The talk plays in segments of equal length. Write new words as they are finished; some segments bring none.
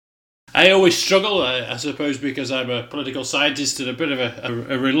I always struggle, I suppose, because I'm a political scientist and a bit of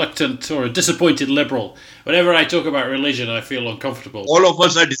a reluctant or a disappointed liberal. Whenever I talk about religion, I feel uncomfortable. All of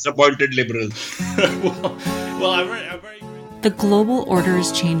us are disappointed liberals. I'm very... The global order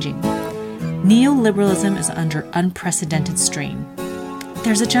is changing. Neoliberalism is under unprecedented strain.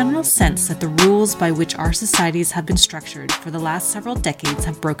 There's a general sense that the rules by which our societies have been structured for the last several decades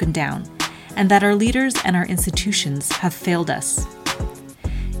have broken down, and that our leaders and our institutions have failed us.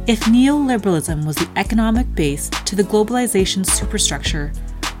 If neoliberalism was the economic base to the globalization superstructure,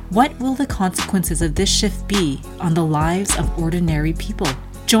 what will the consequences of this shift be on the lives of ordinary people?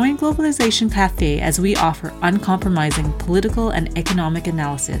 Join Globalization Cafe as we offer uncompromising political and economic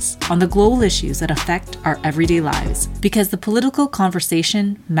analysis on the global issues that affect our everyday lives, because the political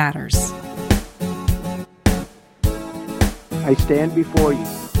conversation matters. I stand before you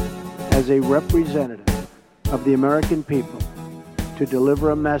as a representative of the American people to deliver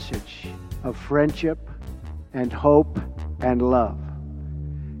a message of friendship and hope and love.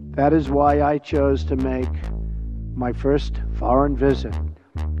 That is why I chose to make my first foreign visit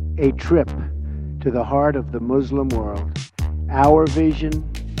a trip to the heart of the Muslim world. Our vision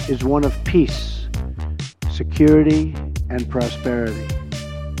is one of peace, security, and prosperity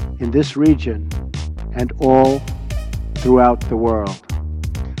in this region and all throughout the world.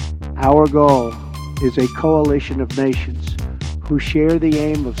 Our goal is a coalition of nations who share the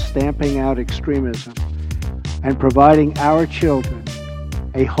aim of stamping out extremism and providing our children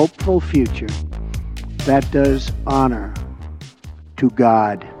a hopeful future that does honor to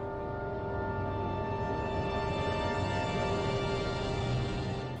God.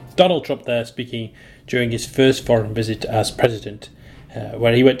 Donald Trump there speaking during his first foreign visit as president,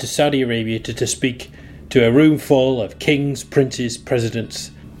 where he went to Saudi Arabia to speak to a room full of kings, princes,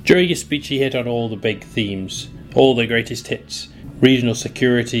 presidents. During his speech he hit on all the big themes, all the greatest hits: regional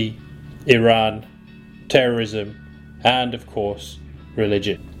security, Iran, terrorism, and of course,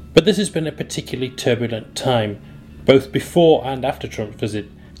 religion. But this has been a particularly turbulent time, both before and after Trump's visit.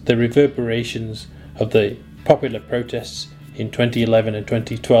 The reverberations of the popular protests in 2011 and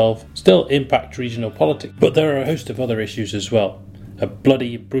 2012 still impact regional politics, but there are a host of other issues as well. A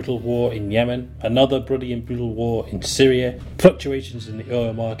bloody and brutal war in Yemen, another bloody and brutal war in Syria, fluctuations in the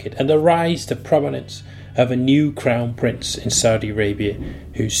oil market, and the rise to prominence of a new crown prince in Saudi Arabia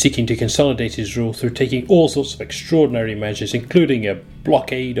who's seeking to consolidate his rule through taking all sorts of extraordinary measures, including a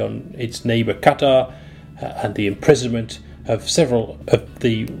blockade on its neighbour Qatar and the imprisonment of several of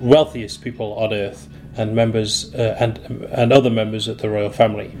the wealthiest people on earth and members and other members of the royal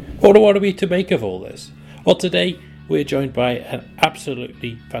family. What are we to make of all this? Well, today we're joined by an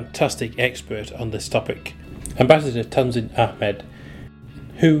absolutely fantastic expert on this topic, Ambassador Tamzin Ahmed,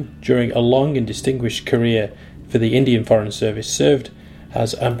 who, during a long and distinguished career for the Indian Foreign Service, served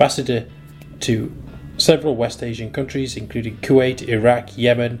as ambassador to several West Asian countries, including Kuwait, Iraq,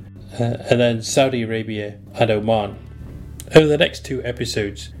 Yemen, and then Saudi Arabia and Oman. Over the next two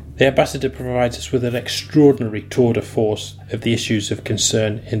episodes, the ambassador provides us with an extraordinary tour de force of the issues of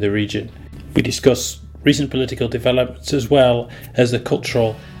concern in the region. We discuss recent political developments as well as the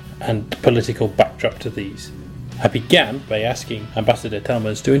cultural and political backdrop to these. I began by asking Ambassador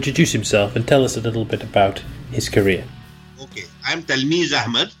Talmaz to introduce himself and tell us a little bit about his career. Okay, I'm Talmiz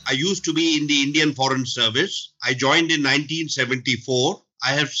Ahmed. I used to be in the Indian Foreign Service. I joined in 1974.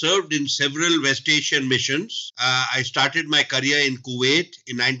 I have served in several West Asian missions. I started my career in Kuwait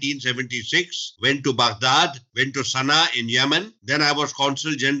in 1976, went to Baghdad, went to Sana'a in Yemen. Then I was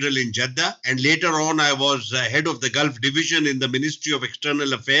Consul General in Jeddah. And later on, I was head of the Gulf Division in the Ministry of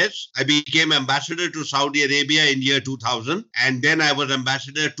External Affairs. I became ambassador to Saudi Arabia in year 2000. And then I was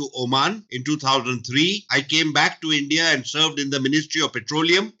ambassador to Oman in 2003. I came back to India and served in the Ministry of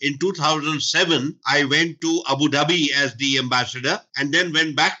Petroleum. In 2007, I went to Abu Dhabi as the ambassador and then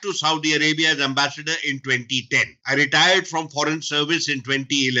went back to Saudi Arabia as ambassador in 2010. I retired from foreign service in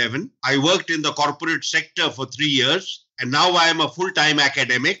 2011. I worked in the corporate sector for 3 years. And now I am a full-time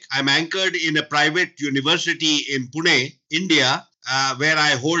academic. I'm anchored in a private university in Pune, India, where I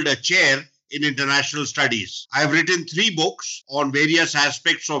hold a chair in international studies. I've written 3 books on various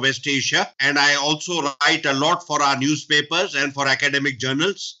aspects of West Asia, and I also write a lot for our newspapers and for academic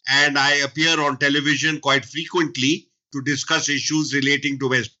journals. And I appear on television quite frequently to discuss issues relating to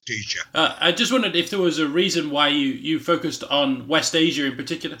West Asia. I just wondered if there was a reason why you focused on West Asia in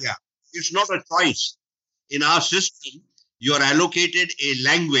particular. Yeah, it's not a choice. In our system, you are allocated a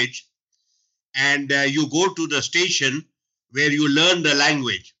language and you go to the station where you learn the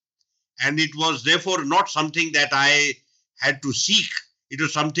language. And it was therefore not something that I had to seek. It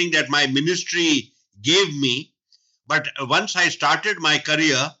was something that my ministry gave me. But once I started my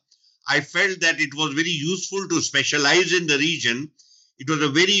career, I felt that it was very useful to specialize in the region. It was a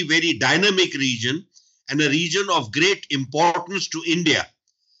very, very dynamic region and a region of great importance to India.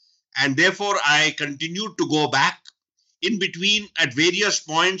 And therefore, I continued to go back. In between, at various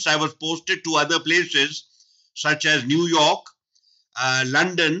points, I was posted to other places such as New York,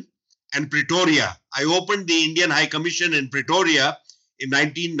 London, and Pretoria. I opened the Indian High Commission in Pretoria in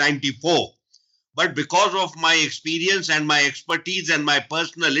 1994. But because of my experience and my expertise and my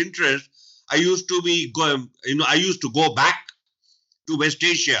personal interest, I used to go back to West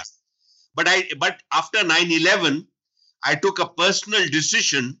Asia. But after 9/11, I took a personal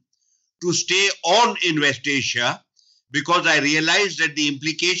decision to stay on in West Asia because I realized that the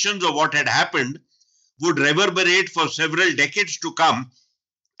implications of what had happened would reverberate for several decades to come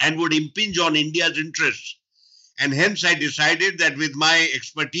and would impinge on India's interests. And hence I decided that with my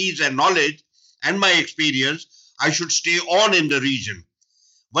expertise and knowledge and my experience, I should stay on in the region.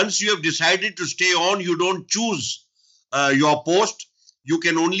 Once you have decided to stay on, you don't choose your post. You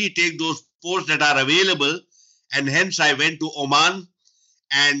can only take those posts that are available. And hence I went to Oman,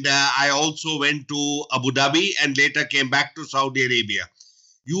 and I also went to Abu Dhabi and later came back to Saudi Arabia.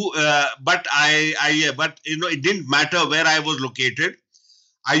 But it didn't matter where I was located.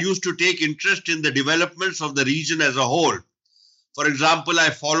 I used to take interest in the developments of the region as a whole. For example, I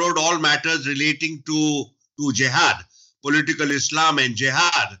followed all matters relating to jihad, political Islam and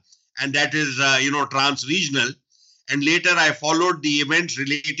jihad, and that is, trans-regional. And later I followed the events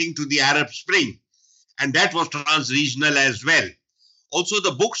relating to the Arab Spring, and that was trans-regional as well. Also,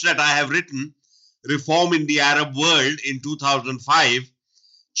 the books that I have written, Reform in the Arab World in 2005,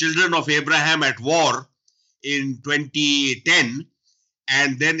 Children of Abraham at War in 2010,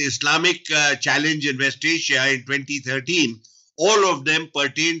 and then Islamic Challenge in West Asia in 2013, all of them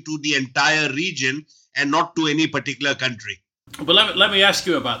pertain to the entire region and not to any particular country. But let me ask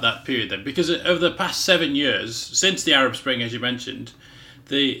you about that period then, because over the past 7 years, since the Arab Spring, as you mentioned,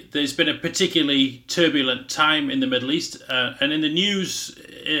 there's been a particularly turbulent time in the Middle East, and in the news,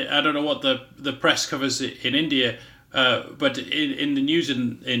 I don't know what the press covers in India, but in the news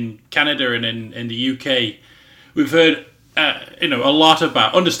in Canada and in the UK, we've heard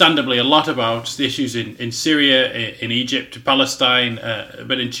understandably a lot about the issues in Syria, in Egypt, Palestine,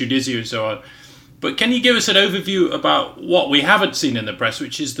 but in Tunisia and so on. But can you give us an overview about what we haven't seen in the press,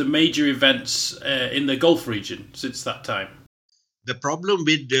 which is the major events in the Gulf region since that time? The problem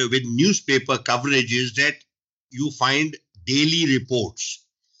with newspaper coverage is that you find daily reports.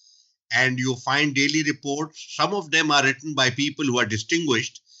 And you find daily reports, some of them are written by people who are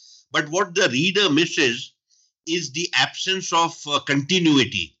distinguished. But what the reader misses is the absence of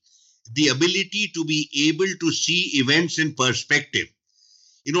continuity, the ability to be able to see events in perspective.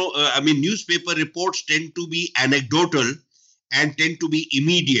 Newspaper reports tend to be anecdotal and tend to be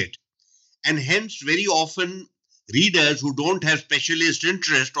immediate. And hence, very often, readers who don't have specialist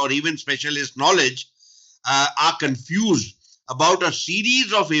interest or even specialist knowledge are confused about a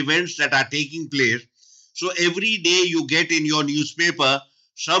series of events that are taking place. So every day you get in your newspaper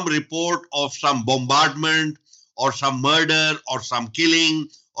some report of some bombardment or some murder or some killing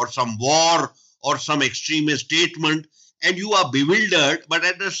or some war or some extremist statement, and you are bewildered, but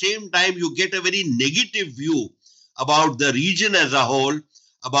at the same time you get a very negative view about the region as a whole,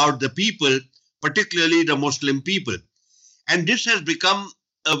 about the people, particularly the Muslim people. And this has become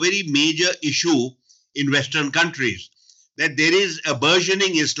a very major issue in Western countries, that there is a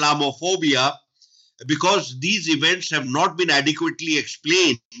burgeoning Islamophobia because these events have not been adequately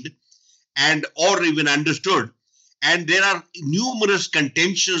explained or even understood. And there are numerous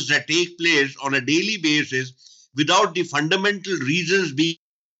contentions that take place on a daily basis without the fundamental reasons being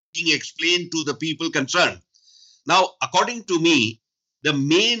explained to the people concerned. Now, according to me, the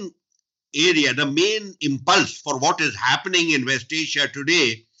main impulse for what is happening in West Asia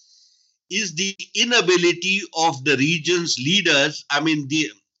today is the inability of the region's leaders. None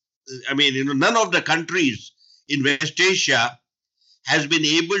of the countries in West Asia has been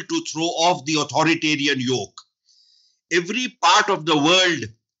able to throw off the authoritarian yoke. Every part of the world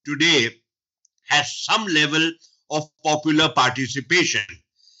today has some level of popular participation,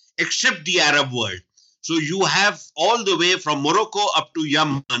 except the Arab world. So you have all the way from Morocco up to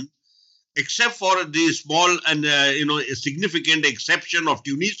Yemen, except for the small and a significant exception of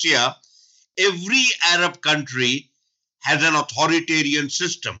Tunisia, every Arab country has an authoritarian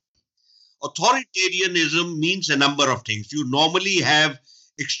system. Authoritarianism means a number of things. You normally have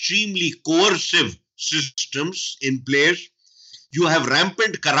extremely coercive systems in place. You have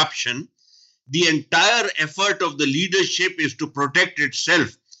rampant corruption. The entire effort of the leadership is to protect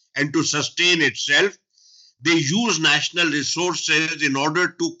itself and to sustain itself. They use national resources in order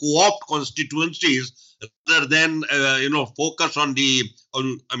to co-opt constituencies rather than focus on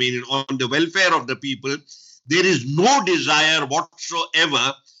the welfare of the people. There is no desire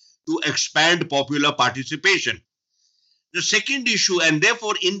whatsoever to expand popular participation. The second issue, and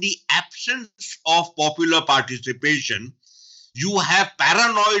therefore in the absence of popular participation, you have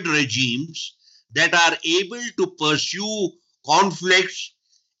paranoid regimes that are able to pursue conflicts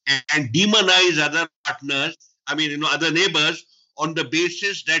and demonize other partners, other neighbors, on the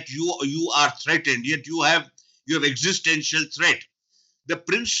basis that you are threatened, yet you have existential threat. The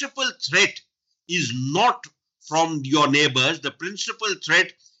principal threat is not from your neighbors. The principal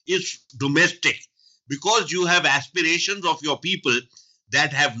threat is domestic, because you have aspirations of your people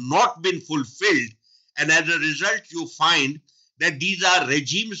that have not been fulfilled. And as a result, you find that these are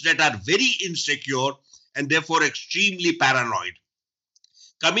regimes that are very insecure and therefore extremely paranoid.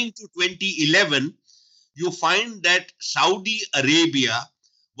 Coming to 2011, you find that Saudi Arabia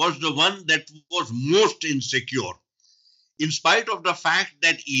was the one that was most insecure. In spite of the fact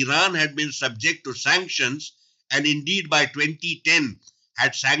that Iran had been subject to sanctions, and indeed by 2010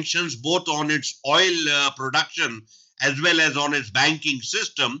 had sanctions both on its oil production as well as on its banking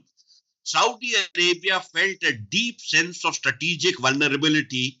system, Saudi Arabia felt a deep sense of strategic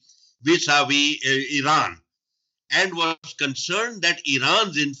vulnerability vis-a-vis Iran, and was concerned that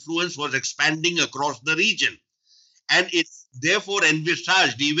Iran's influence was expanding across the region. And it therefore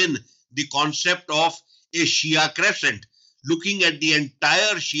envisaged even the concept of a Shia crescent, looking at the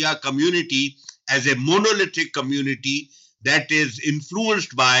entire Shia community as a monolithic community that is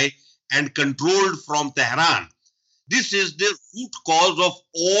influenced by and controlled from Tehran. This is the root cause of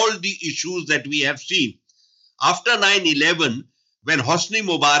all the issues that we have seen. After 9/11, when Hosni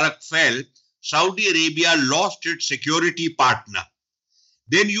Mubarak fell, Saudi Arabia lost its security partner.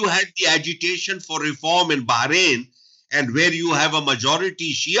 Then you had the agitation for reform in Bahrain, and where you have a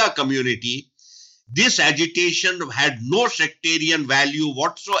majority Shia community. This agitation had no sectarian value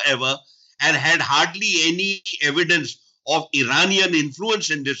whatsoever and had hardly any evidence of Iranian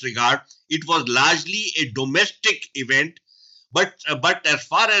influence in this regard. It was largely a domestic event, but as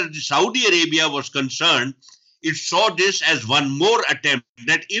far as Saudi Arabia was concerned, it saw this as one more attempt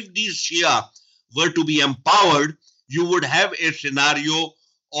that if these Shia were to be empowered, you would have a scenario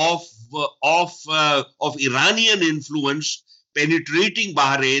of Iranian influence penetrating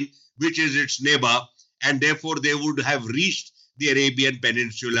Bahrain, which is its neighbor, and therefore they would have reached the Arabian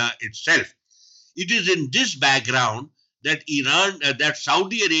Peninsula itself. It is in this background that that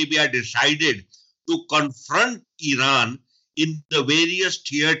Saudi Arabia decided to confront Iran in the various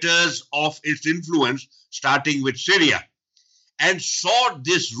theaters of its influence, starting with Syria, and saw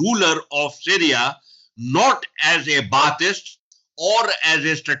this ruler of Syria not as a Ba'athist or as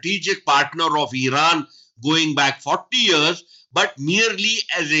a strategic partner of Iran going back 40 years, but merely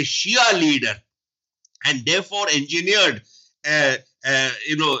as a Shia leader, and therefore engineered a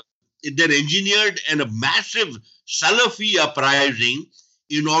massive Salafi uprising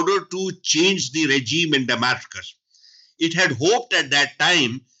in order to change the regime in Damascus. It had hoped at that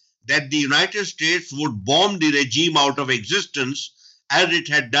time that the United States would bomb the regime out of existence, as it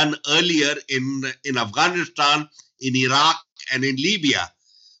had done earlier in Afghanistan, in Iraq, and in Libya.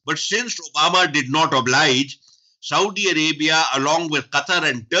 But since Obama did not oblige, Saudi Arabia, along with Qatar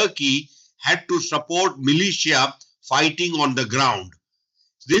and Turkey, had to support militia fighting on the ground.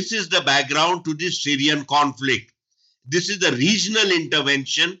 This is the background to this Syrian conflict. This is the regional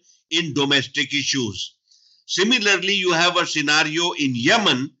intervention in domestic issues. Similarly, you have a scenario in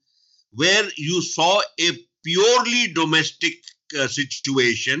Yemen where you saw a purely domestic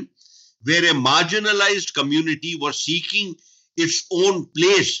situation where a marginalized community was seeking its own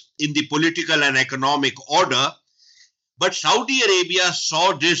place in the political and economic order. But Saudi Arabia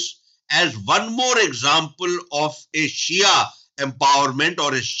saw this as one more example of a Shia empowerment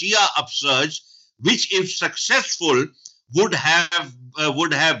or a Shia upsurge, which, if successful, would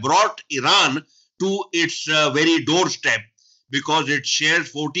have brought Iran to its very doorstep, because it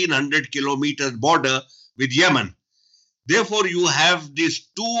shares 1,400 kilometers border with Yemen. Therefore, you have these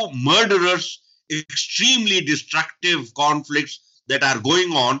two murderous, extremely destructive conflicts that are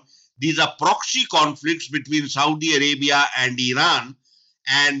going on. These are proxy conflicts between Saudi Arabia and Iran,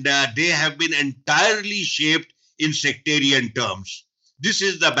 and they have been entirely shaped in sectarian terms. This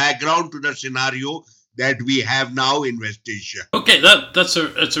is the background to the scenario that we have now in West Asia. Okay, that's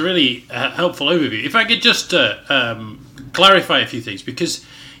a really helpful overview. If I could just clarify a few things, because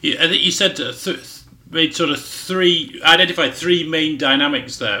I think you said identified three main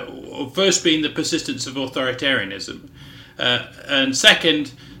dynamics there. First being the persistence of authoritarianism, and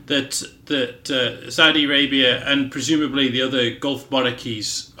second, that Saudi Arabia and presumably the other Gulf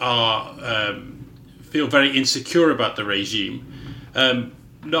monarchies are feel very insecure about the regime.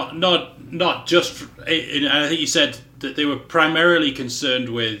 Not just, and I think you said that they were primarily concerned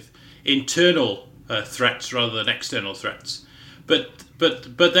with internal threats rather than external threats. But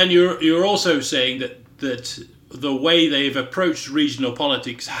then you're also saying that the way they've approached regional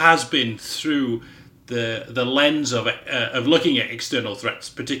politics has been through the lens of looking at external threats,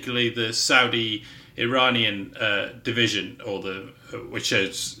 particularly the Saudi Iranian division, or which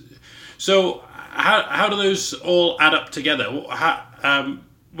is. So how do those all add up together?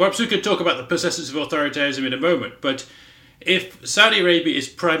 Perhaps we could talk about the persistence of authoritarianism in a moment, but if Saudi Arabia is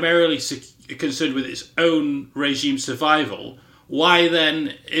primarily concerned with its own regime survival, why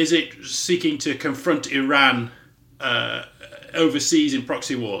then is it seeking to confront Iran overseas in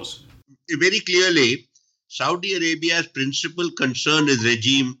proxy wars? Very clearly, Saudi Arabia's principal concern is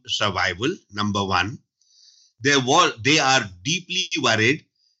regime survival, number one. They are deeply worried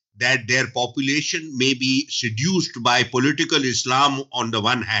that their population may be seduced by political Islam on the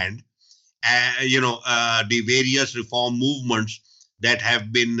one hand, the various reform movements that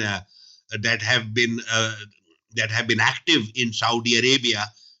have been active in Saudi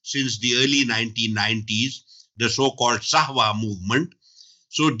Arabia since the early 1990s, the so-called Sahwa movement.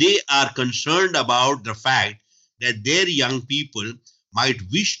 So they are concerned about the fact that their young people might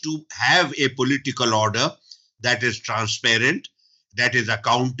wish to have a political order that is transparent, that is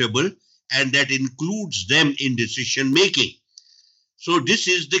accountable, and that includes them in decision making. So this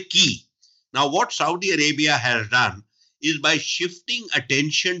is the key. Now, what Saudi Arabia has done is, by shifting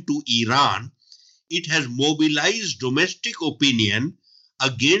attention to Iran, it has mobilized domestic opinion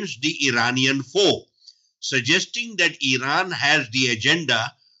against the Iranian foe, suggesting that Iran has the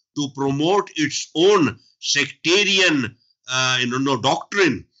agenda to promote its own sectarian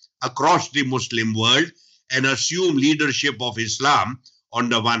doctrine across the Muslim world and assume leadership of Islam on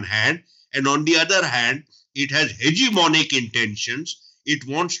the one hand, and on the other hand, it has hegemonic intentions. It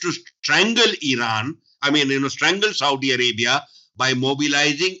wants to strangle strangle Saudi Arabia by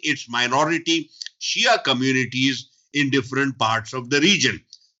mobilizing its minority Shia communities in different parts of the region.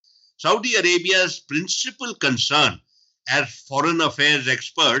 Saudi Arabia's principal concern, as foreign affairs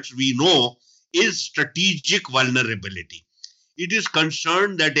experts we know, is strategic vulnerability. It is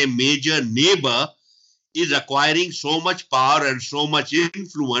concerned that a major neighbor is acquiring so much power and so much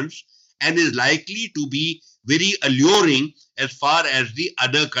influence and is likely to be very alluring as far as the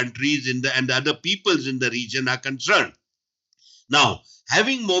other countries and the other peoples in the region are concerned. Now,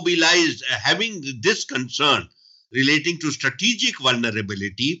 having this concern relating to strategic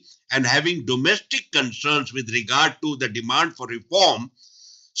vulnerability and having domestic concerns with regard to the demand for reform,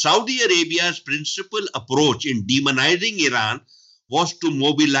 Saudi Arabia's principal approach in demonizing Iran was to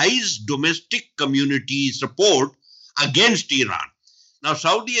mobilize domestic community support against Iran. Now,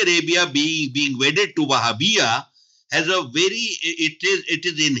 Saudi Arabia being wedded to Wahhabiyya has it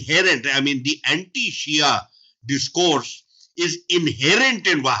is inherent. The anti-Shia discourse is inherent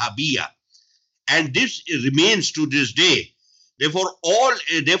in Wahhabiyya, and this remains to this day. Therefore,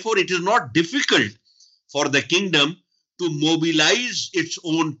 it is not difficult for the kingdom to mobilize its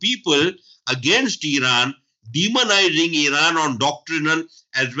own people against Iran, demonizing Iran on doctrinal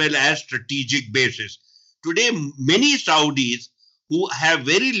as well as strategic basis. Today, many Saudis who have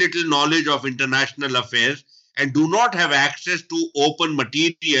very little knowledge of international affairs and do not have access to open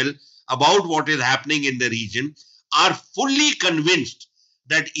material about what is happening in the region are fully convinced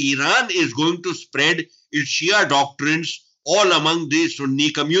that Iran is going to spread its Shia doctrines all among the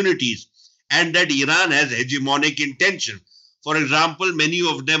Sunni communities, and that Iran has hegemonic intention. For example, many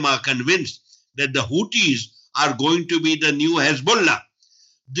of them are convinced that the Houthis are going to be the new Hezbollah,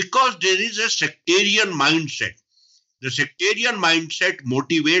 because there is a sectarian mindset. The sectarian mindset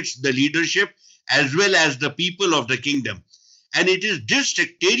motivates the leadership as well as the people of the kingdom. And it is this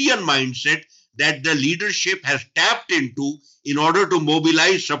sectarian mindset that the leadership has tapped into in order to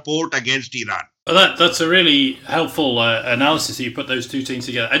mobilize support against Iran. Well, that's a really helpful analysis. You put those two things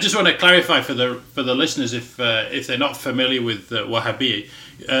together. I just want to clarify for the listeners, if they're not familiar with Wahhabiyya,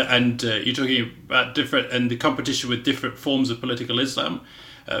 and you're talking about different and the competition with different forms of political Islam.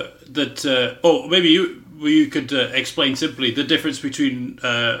 Maybe you could explain simply the difference between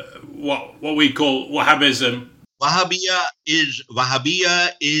what we call Wahhabism. Wahhabiyya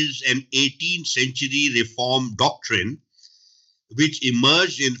is an 18th century reform doctrine which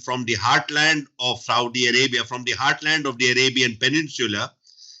emerged from the heartland of Saudi Arabia, from the heartland of the Arabian Peninsula.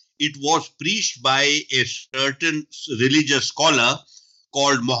 It was preached by a certain religious scholar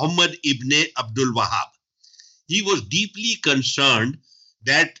called Muhammad ibn Abdul Wahhab. He was deeply concerned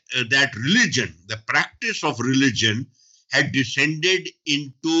that religion, the practice of religion, had descended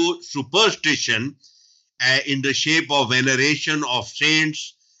into superstition in the shape of veneration of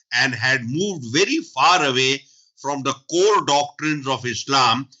saints and had moved very far away from the core doctrines of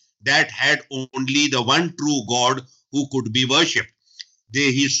Islam that had only the one true God who could be worshipped.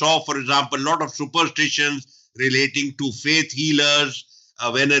 He saw, for example, a lot of superstitions relating to faith healers,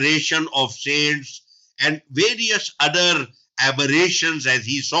 veneration of saints, and various other aberrations as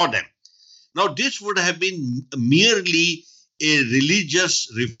he saw them. Now, this would have been merely a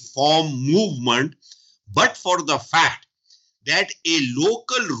religious reform movement, but for the fact that a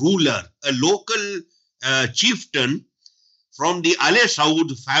local ruler, a local chieftain from the Al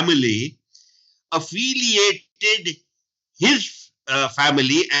Saud family affiliated his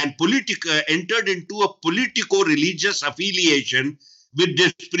family and entered into a politico-religious affiliation with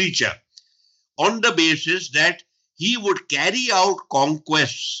this preacher on the basis that he would carry out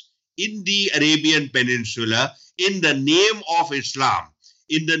conquests in the Arabian Peninsula in the name of Islam,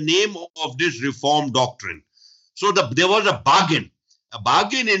 in the name of this reform doctrine. So there was a bargain in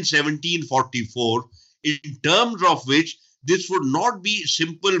 1744 in terms of which this would not be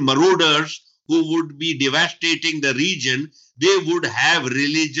simple marauders who would be devastating the region. They would have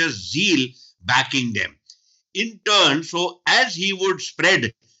religious zeal backing them. In turn, so as he would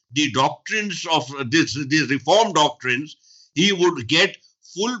spread the doctrines of these reform doctrines, he would get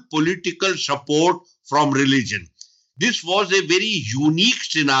full political support from religion. This was a very unique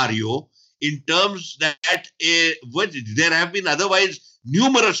scenario in terms that there have been otherwise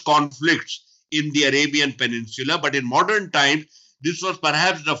numerous conflicts in the Arabian Peninsula, but in modern times, this was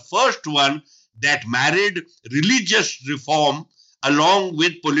perhaps the first one that married religious reform along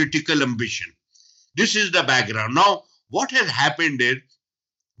with political ambition. This is the background. Now, what has happened is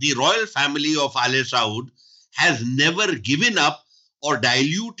the royal family of Al Saud has never given up or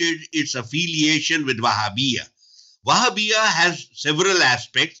diluted its affiliation with Wahhabiyya. Wahhabiyya has several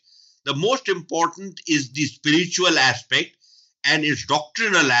aspects. The most important is the spiritual aspect and its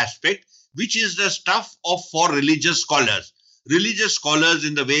doctrinal aspect, which is the stuff for religious scholars. Religious scholars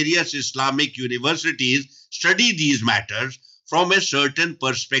in the various Islamic universities study these matters from a certain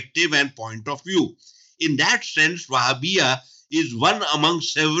perspective and point of view. In that sense, Wahhabiyya is one among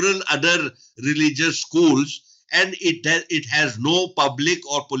several other religious schools, and it has no public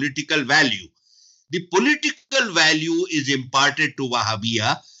or political value. The political value is imparted to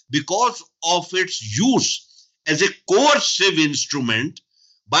Wahhabiyya because of its use as a coercive instrument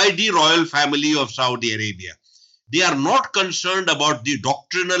by the royal family of Saudi Arabia. They are not concerned about the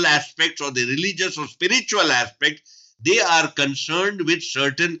doctrinal aspects or the religious or spiritual aspects. They are concerned with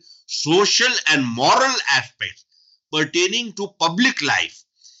certain social and moral aspects pertaining to public life.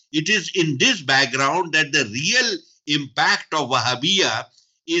 It is in this background that the real impact of Wahhabiyya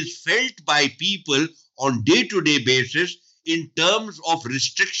is felt by people on day-to-day basis in terms of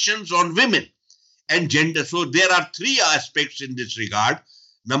restrictions on women and gender. So there are three aspects in this regard.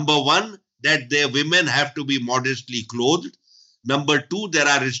 Number one, that their women have to be modestly clothed. Number two, there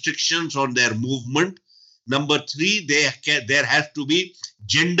are restrictions on their movement. Number three, there has to be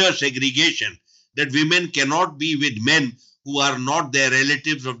gender segregation, that women cannot be with men who are not their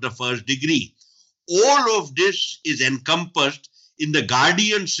relatives of the first degree. All of this is encompassed in the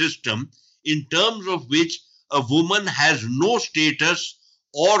guardian system, in terms of which a woman has no status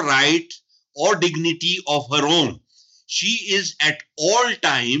or right or dignity of her own. She is at all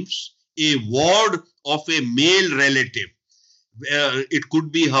times a ward of a male relative. It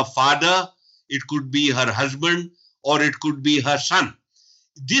could be her father, it could be her husband, or it could be her son.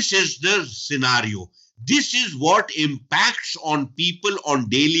 This is the scenario. This is what impacts on people on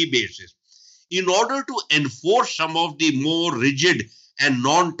daily basis. In order to enforce some of the more rigid and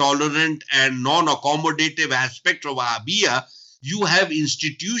non-tolerant and non-accommodative aspects of Wahhabiyya, you have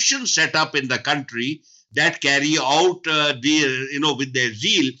institutions set up in the country that carry out with their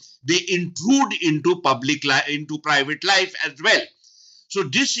zeal. They intrude into public life, into private life as well. So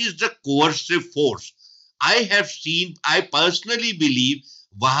this is the coercive force. I personally believe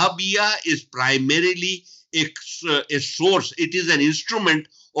Wahhabiyya is primarily a source. It is an instrument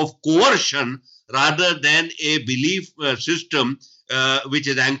of coercion rather than a belief system which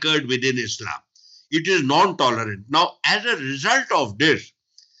is anchored within Islam. It is non-tolerant. Now, as a result of this,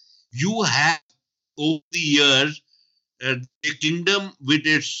 you have over the years the kingdom with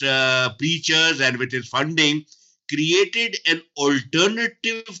its preachers and with its funding created an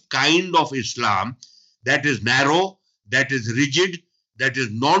alternative kind of Islam that is narrow, that is rigid, that is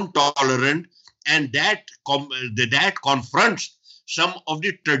non-tolerant, and that confronts some of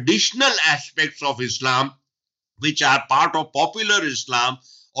the traditional aspects of Islam which are part of popular Islam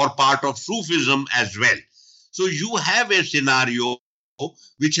or part of Sufism as well. So you have a scenario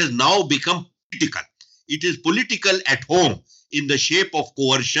which has now become political. It is political at home in the shape of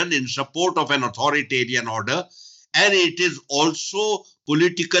coercion in support of an authoritarian order, and it is also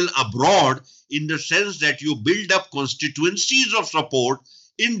political abroad in the sense that you build up constituencies of support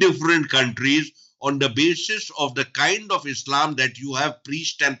in different countries on the basis of the kind of Islam that you have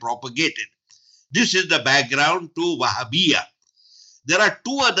preached and propagated. This is the background to Wahhabiyya. There are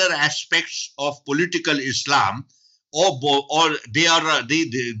two other aspects of political Islam,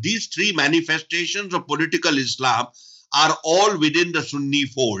 these three manifestations of political Islam are all within the Sunni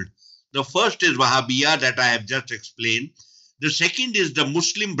fold. The first is Wahhabiyya that I have just explained. The second is the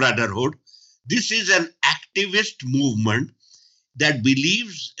Muslim Brotherhood. This is an activist movement that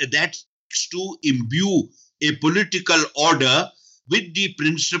believes that to imbue a political order with the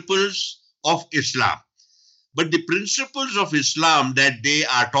principles of Islam. But the principles of Islam that they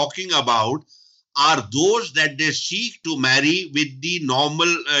are talking about are those that they seek to marry with the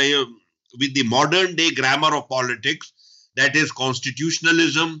with the modern day grammar of politics, that is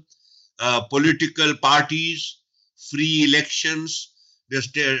constitutionalism, political parties, free elections,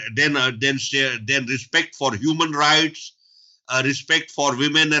 then respect for human rights, respect for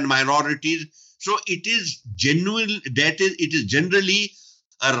women and minorities. So it is generally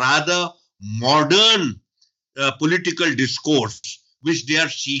a rather modern political discourse which they are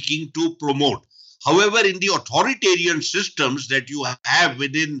seeking to promote. However, in the authoritarian systems that you have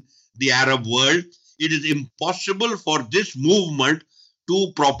within the Arab world, it is impossible for this movement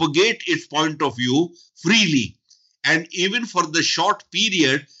to propagate its point of view freely. And even for the short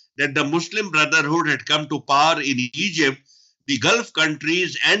period that the Muslim Brotherhood had come to power in Egypt, the Gulf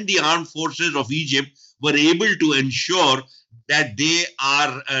countries and the armed forces of Egypt were able to ensure that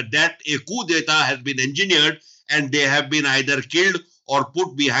that a coup d'etat has been engineered and they have been either killed or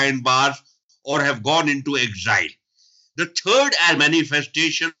put behind bars or have gone into exile. The third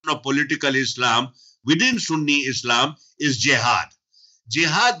manifestation of political Islam within Sunni Islam is jihad.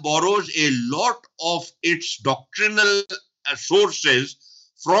 Jihad borrows a lot of its doctrinal sources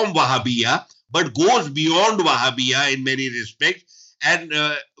from Wahhabiyya, but goes beyond Wahhabiyya in many respects. And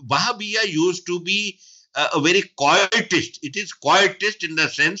Wahhabiyya used to be a very quietist. It is quietist in the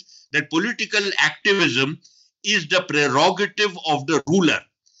sense that political activism is the prerogative of the ruler.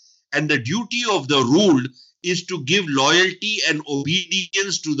 And the duty of the ruled is to give loyalty and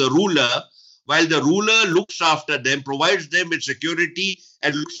obedience to the ruler, while the ruler looks after them, provides them with security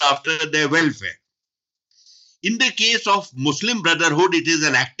and looks after their welfare. In the case of Muslim Brotherhood, it is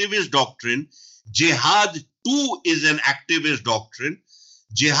an activist doctrine. Jihad too is an activist doctrine.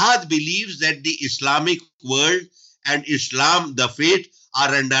 Jihad believes that the Islamic world and Islam, the faith,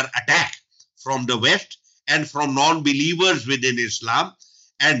 are under attack from the West and from non-believers within Islam,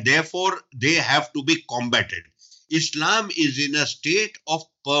 and therefore they have to be combated. Islam is in a state of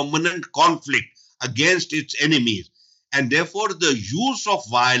permanent conflict against its enemies, and therefore the use of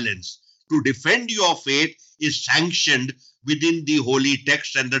violence to defend your faith is sanctioned within the holy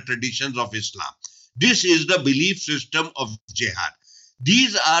texts and the traditions of Islam. This is the belief system of jihad.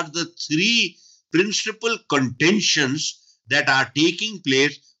 These are the three principal contentions that are taking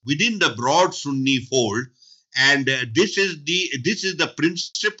place within the broad Sunni fold, and this is the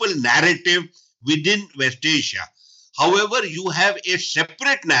principal narrative within West Asia. However, you have a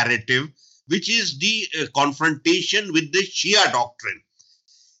separate narrative, which is the confrontation with the Shia doctrine.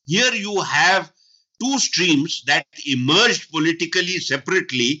 Here you have two streams that emerged politically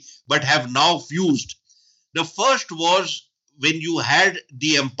separately but have now fused. The first was when you had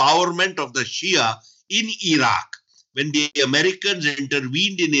the empowerment of the Shia in Iraq. When the Americans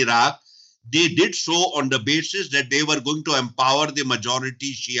intervened in Iraq, they did so on the basis that they were going to empower the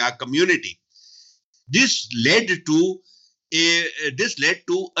majority Shia community. This led to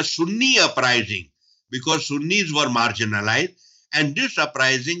a Sunni uprising because Sunnis were marginalized, and this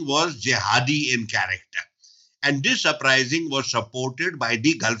uprising was jihadi in character. And this uprising was supported by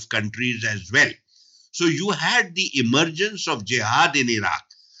the Gulf countries as well. So you had the emergence of jihad in Iraq.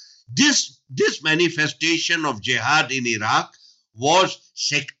 This manifestation of jihad in Iraq was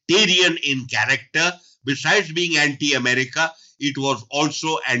sectarian in character. Besides being anti-America, it was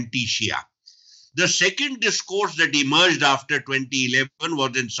also anti-Shia. The second discourse that emerged after 2011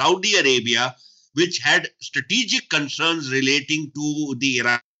 was in Saudi Arabia, which had strategic concerns relating to the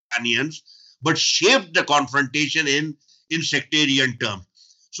Iranians, but shaped the confrontation in sectarian terms.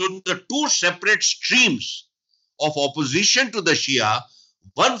 So the two separate streams of opposition to the Shia,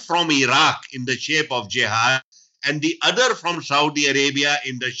 one from Iraq in the shape of jihad, and the other from Saudi Arabia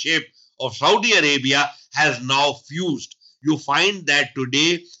in the shape of Saudi Arabia has now fused. You find that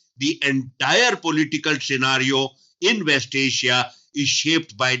today the entire political scenario in West Asia is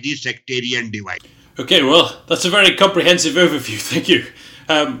shaped by the sectarian divide. Okay, well, that's a very comprehensive overview. Thank you.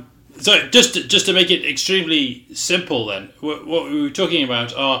 So just to make it extremely simple then, what we were talking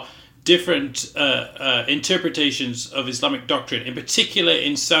about are different interpretations of Islamic doctrine. In particular,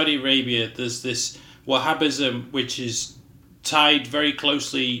 in Saudi Arabia, there's this Wahhabism, which is tied very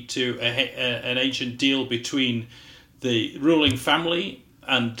closely to an ancient deal between the ruling family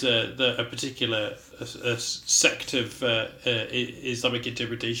and a particular sect of Islamic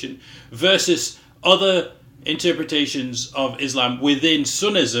interpretation versus other interpretations of Islam within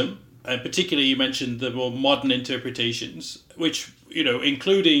Sunnism. Particularly, you mentioned the more modern interpretations, which,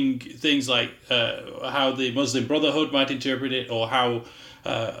 including things like how the Muslim Brotherhood might interpret it, or how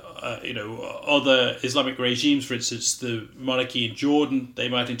other Islamic regimes, for instance, the monarchy in Jordan, they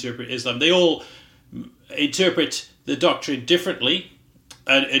might interpret Islam. They all interpret the doctrine differently.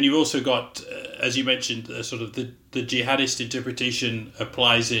 And you've also got, as you mentioned, sort of the jihadist interpretation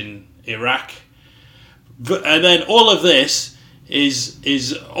applies in Iraq. And then all of this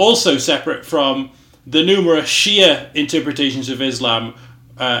is also separate from the numerous Shia interpretations of Islam.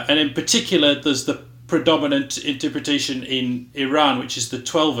 And in particular, there's the predominant interpretation in Iran, which is the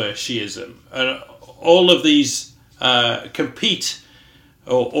Twelver Shiism. All of these compete,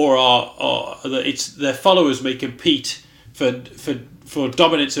 or their followers may compete for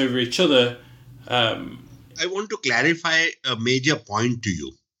dominance over each other. I want to clarify a major point to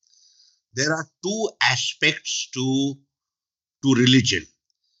you. There are two aspects to religion.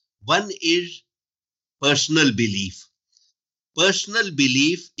 One is personal belief. Personal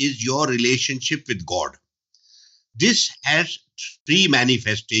belief is your relationship with God. This has three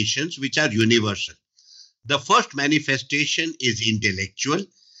manifestations which are universal. The first manifestation is intellectual,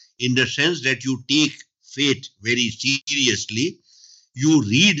 in the sense that you take faith very seriously. You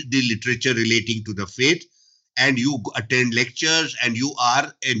read the literature relating to the faith, and you attend lectures, and you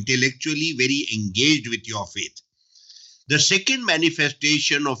are intellectually very engaged with your faith. The second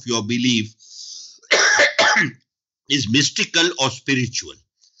manifestation of your belief is mystical or spiritual,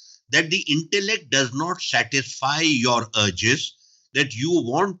 that the intellect does not satisfy your urges, that you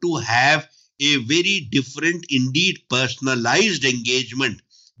want to have a very different, indeed personalized engagement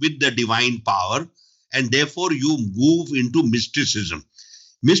with the divine power, and therefore you move into mysticism.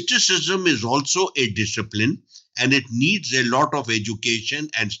 Mysticism is also a discipline, and it needs a lot of education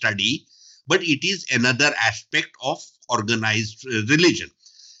and study, but it is another aspect of organized religion.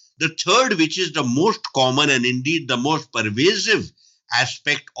 The third, which is the most common and indeed the most pervasive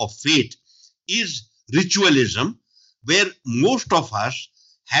aspect of faith, is ritualism, where most of us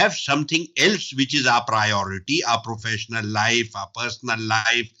have something else which is our priority, our professional life, our personal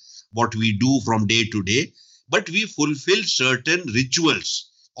life, what we do from day to day, but we fulfill certain rituals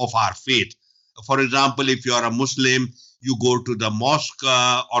of our faith. For example, if you are a Muslim, you go to the mosque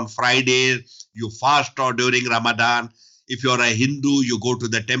on Friday, you fast or during Ramadan. If you are a Hindu, you go to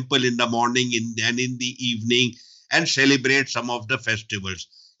the temple in the morning and in the evening and celebrate some of the festivals.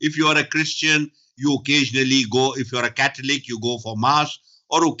 If you are a Christian, you occasionally go. If you are a Catholic, you go for Mass,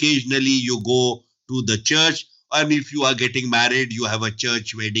 or occasionally you go to the church. And if you are getting married, you have a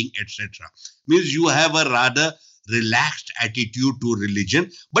church wedding, etc. Means you have a rather relaxed attitude to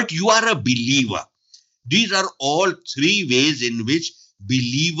religion, but you are a believer. These are all three ways in which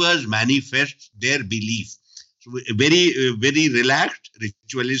believers manifest their belief. So very, very relaxed,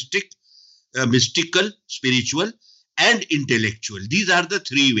 ritualistic, mystical, spiritual, and intellectual. These are the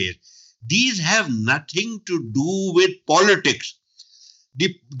three ways. These have nothing to do with politics.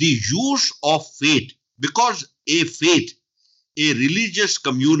 The use of faith, because a faith, a religious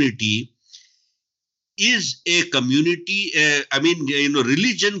community is a community,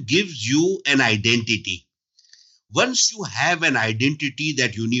 religion gives you an identity. Once you have an identity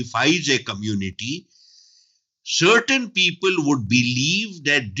that unifies a community, certain people would believe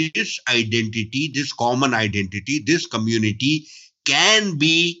that this identity, this common identity, this community can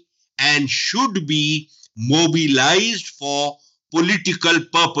be and should be mobilized for political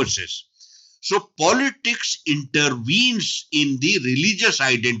purposes. So politics intervenes in the religious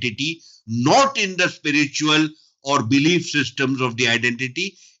identity, not in the spiritual or belief systems of the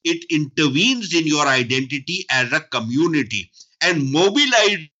identity. It intervenes in your identity as a community and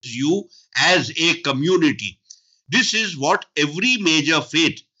mobilizes you as a community. This is what every major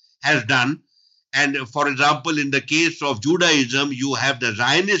faith has done. And for example, in the case of Judaism, you have the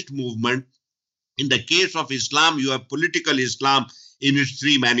Zionist movement. In the case of Islam, you have political Islam in its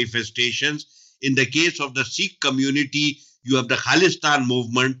three manifestations. In the case of the Sikh community, you have the Khalistan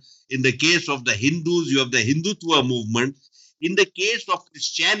movement. In the case of the Hindus, you have the Hindutva movement. In the case of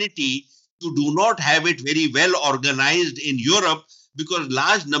Christianity, you do not have it very well organized in Europe because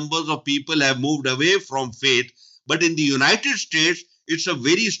large numbers of people have moved away from faith. But in the United States, it's a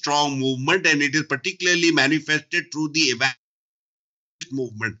very strong movement, and it is particularly manifested through the evangelist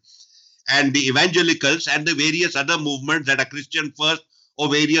movement and the evangelicals and the various other movements that are Christian First or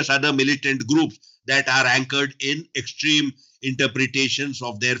various other militant groups that are anchored in extreme interpretations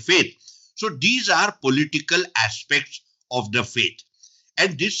of their faith. So these are political aspects of the faith.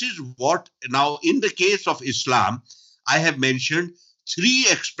 And this is what, now in the case of Islam, I have mentioned three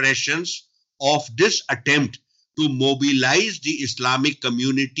expressions of this attempt to mobilize the Islamic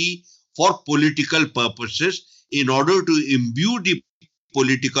community for political purposes in order to imbue the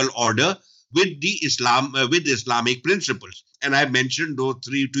political order with the with Islamic principles. And I mentioned those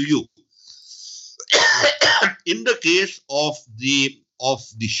three to you. In the case of the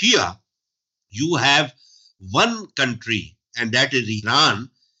Shia, you have one country, and that is Iran,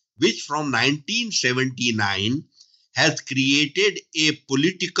 which from 1979 has created a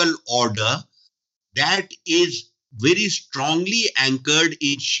political order that is very strongly anchored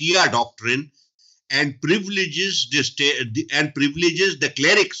in Shia doctrine and privileges the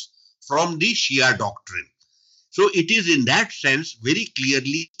clerics from the Shia doctrine. So it is in that sense very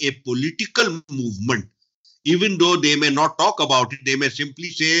clearly a political movement. Even though they may not talk about it, they may simply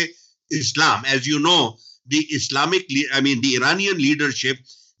say Islam. As you know, the Iranian leadership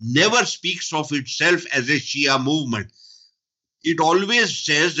never speaks of itself as a Shia movement. It always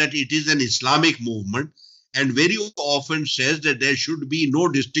says that it is an Islamic movement, and very often says that there should be no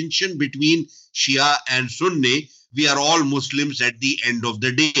distinction between Shia and Sunni. We are all Muslims at the end of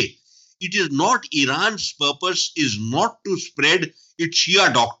the day. It is not, Iran's purpose is not to spread its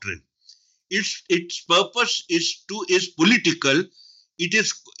Shia doctrine. Its purpose is political. It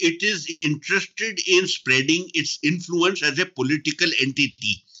is interested in spreading its influence as a political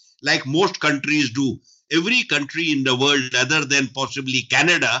entity, like most countries do. Every country in the world, other than possibly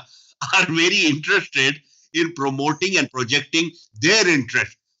Canada, are very interested in promoting and projecting their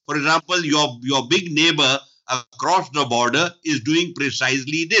interest. For example, your big neighbor across the border is doing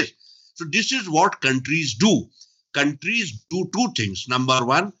precisely this. So this is what countries do. Countries do two things. Number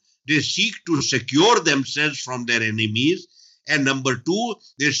one, they seek to secure themselves from their enemies. And number two,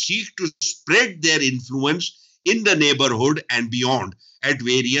 they seek to spread their influence in the neighborhood and beyond at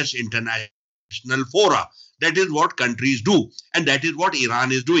various international fora. That is what countries do. And that is what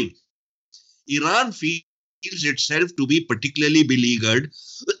Iran is doing. Iran feels itself to be particularly beleaguered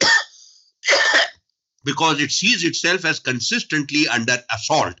because it sees itself as consistently under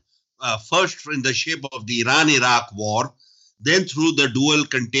assault. First in the shape of the Iran-Iraq war, then through the dual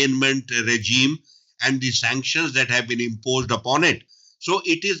containment regime and the sanctions that have been imposed upon it. So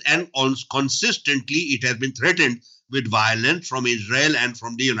it is, and consistently it has been threatened with violence from Israel and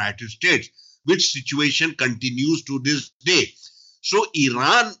from the United States, which situation continues to this day. So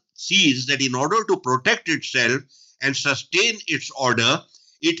Iran sees that in order to protect itself and sustain its order,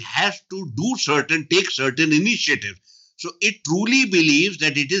 it has to take certain initiatives. So it truly believes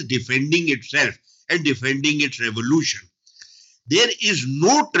that it is defending itself and defending its revolution. There is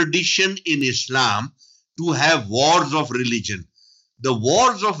no tradition in Islam to have wars of religion. The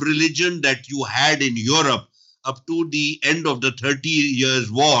wars of religion that you had in Europe up to the end of the 30 Years'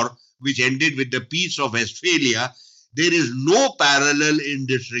 War, which ended with the Peace of Westphalia, there is no parallel in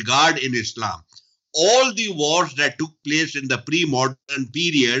this regard in Islam. All the wars that took place in the pre-modern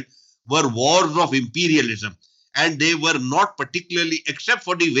period were wars of imperialism. And they were not particularly, except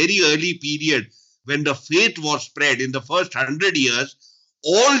for the very early period when the faith was spread in the first 100 years,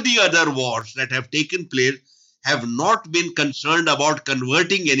 all the other wars that have taken place have not been concerned about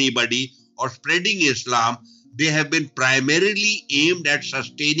converting anybody or spreading Islam. They have been primarily aimed at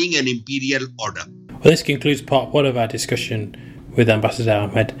sustaining an imperial order. Well, this concludes part one of our discussion with Ambassador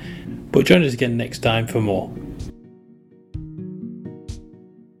Ahmed, but join us again next time for more.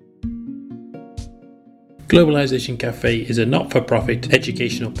 Globalization Cafe is a not-for-profit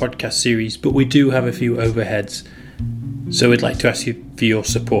educational podcast series, but we do have a few overheads, so we'd like to ask you for your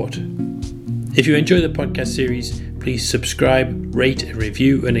support. If you enjoy the podcast series, please subscribe, rate and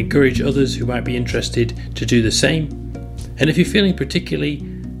review, and encourage others who might be interested to do the same. And if you're feeling particularly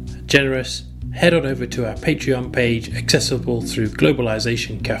generous, head on over to our Patreon page, accessible through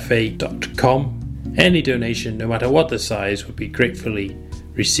globalizationcafe.com. Any donation, no matter what the size, would be gratefully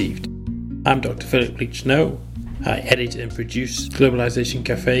received. I'm Dr. Philip Leach-Snow. I edit and produce Globalization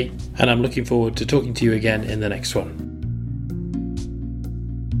Cafe, and I'm looking forward to talking to you again in the next one.